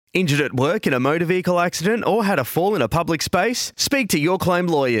Injured at work in a motor vehicle accident or had a fall in a public space? Speak to Your Claim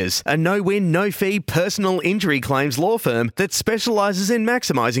Lawyers, a no-win, no-fee personal injury claims law firm that specialises in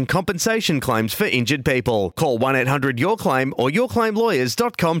maximising compensation claims for injured people. Call 1-800-YOUR-CLAIM or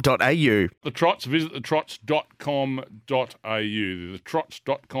yourclaimlawyers.com.au. The Trots, visit thetrots.com.au.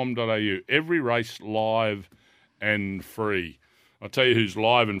 Thetrots.com.au. Every race live and free. I'll tell you who's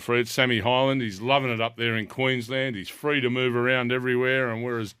live and free. It's Sammy Hyland. He's loving it up there in Queensland. He's free to move around everywhere, and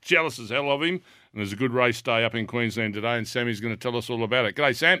we're as jealous as hell of him. And there's a good race day up in Queensland today, and Sammy's going to tell us all about it.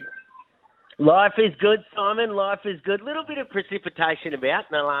 G'day, Sam. Life is good, Simon. Life is good. A little bit of precipitation about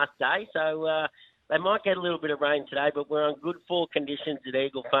in the last day, so they might get a little bit of rain today, but we're on good fall conditions at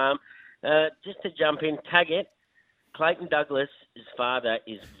Eagle Farm. Just to jump in, Taggett, Clayton Douglas' father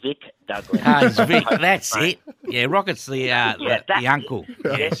is Vic Douglas. It's Vic. That's it. Yeah, Rocket's the uncle.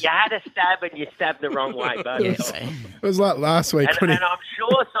 Yes. You had a stab and you stabbed the wrong way, buddy. Yes. It was like last week. And I'm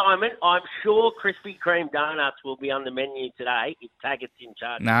sure, Simon, Krispy Kreme donuts will be on the menu today if Taggart's in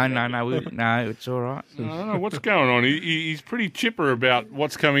charge. No, it's all right. I don't know what's going on. He's pretty chipper about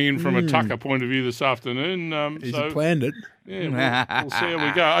what's coming in from a Tucker point of view this afternoon. He's planned it. Yeah, we'll see how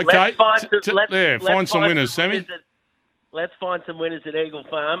we go. Okay, find some winners, Sammy. Let's find some winners at Eagle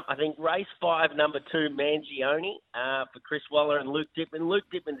Farm. I think race 5, number 2, Mangione, for Chris Waller and Luke Dittman. Luke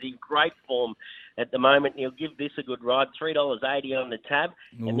Dittman's in great form at the moment. He'll give this a good ride, $3.80 on the tab.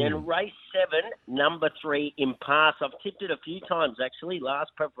 Ooh. And then race 7, number 3, Impasse. I've tipped it a few times, actually,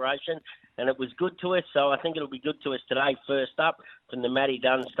 last preparation, and it was good to us, so I think it'll be good to us today. First up from the Matty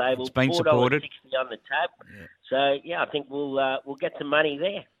Dunn stable. It's been supported. $4.60 on the tab. Yeah. So, yeah, I think we'll get some money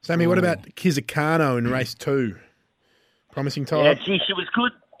there. Sammy, what about Kizikano in race 2? Promising time. Yeah, she was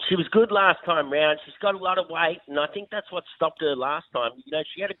good. She was good last time round. She's got a lot of weight, and I think that's what stopped her last time. You know,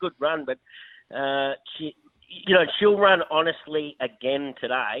 she had a good run, but she'll run honestly again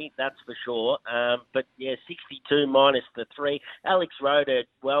today. That's for sure. But yeah, 62 minus the 3. Alex rode her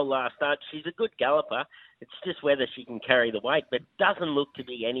well last start. She's a good galloper. It's just whether she can carry the weight, but doesn't look to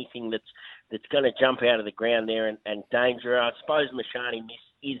be anything that's going to jump out of the ground there and danger. I suppose Mashani Miss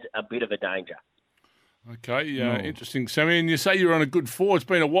is a bit of a danger. Okay, interesting, Sammy. And you say you're on a good 4. It's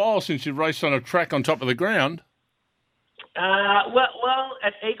been a while since you've raced on a track on top of the ground. Well,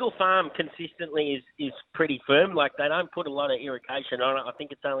 at Eagle Farm consistently is pretty firm. Like, they don't put a lot of irrigation on it. I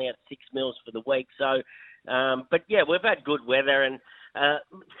think it's only at 6 mils for the week. So, but yeah, we've had good weather and a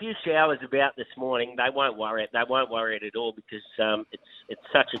few showers about this morning. They won't worry it. They won't worry it at all because it's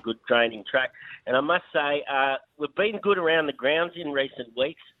such a good training track. And I must say, we've been good around the grounds in recent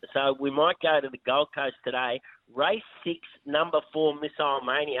weeks, so we might go to the Gold Coast today. Race 6, number 4, Missile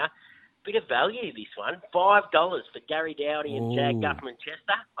Mania. Bit of value, this one. $5 for Gary Dowdy and Jag Guthman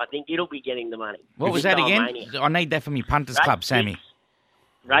Chester. I think it'll be getting the money. What was that again? Mania. I need that for me Punters Club, Sammy.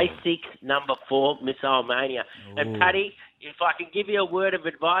 Race 6, number 4, Missile Mania. And Paddy, if I can give you a word of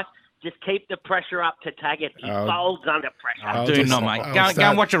advice, just keep the pressure up to Taggart. He folds under pressure. Do not, mate. Go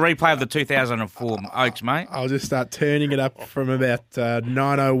and watch a replay of the 2004 Oaks, mate. I'll just start turning it up from about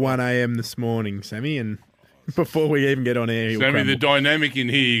 9:01 a.m. this morning, Sammy, and before we even get on air. Sammy, the dynamic in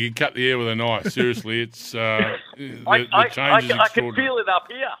here, you can cut the air with a knife. Seriously, it's the change is extraordinary. I can feel it up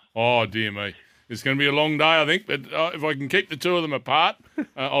here. Oh, dear me. It's going to be a long day, I think, but if I can keep the two of them apart,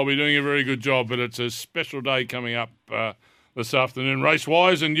 I'll be doing a very good job. But it's a special day coming up this afternoon,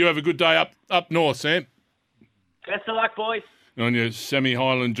 race-wise, and you have a good day up north, Sam. Best of luck, boys. On your Sammy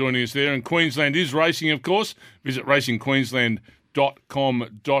Hyland joining us there. And Queensland is racing, of course. Visit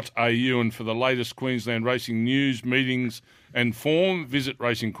racingqueensland.com.au, and for the latest Queensland racing news, meetings and form, visit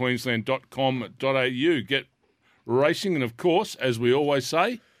racingqueensland.com.au. Get racing, and of course, as we always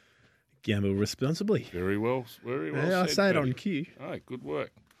say, gamble responsibly. Very well said. I say it on cue. Oh, good work.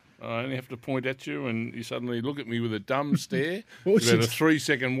 I only have to point at you and you suddenly look at me with a dumb stare. About a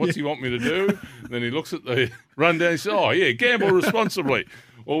 3-second, what's he want me to do? Then he looks at the rundown and says, oh, yeah, gamble responsibly.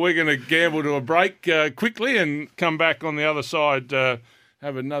 Well, we're going to gamble to a break quickly and come back on the other side, have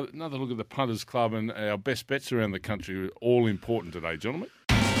another look at the Punters Club and our best bets around the country. All important today, gentlemen.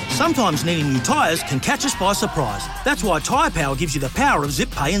 Sometimes needing new tyres can catch us by surprise. That's why Tyre Power gives you the power of Zip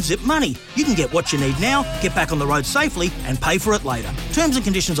Pay and Zip Money. You can get what you need now, get back on the road safely and pay for it later. Terms and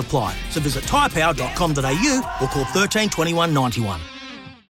conditions apply. So visit tyrepower.com.au or call 13 21 91.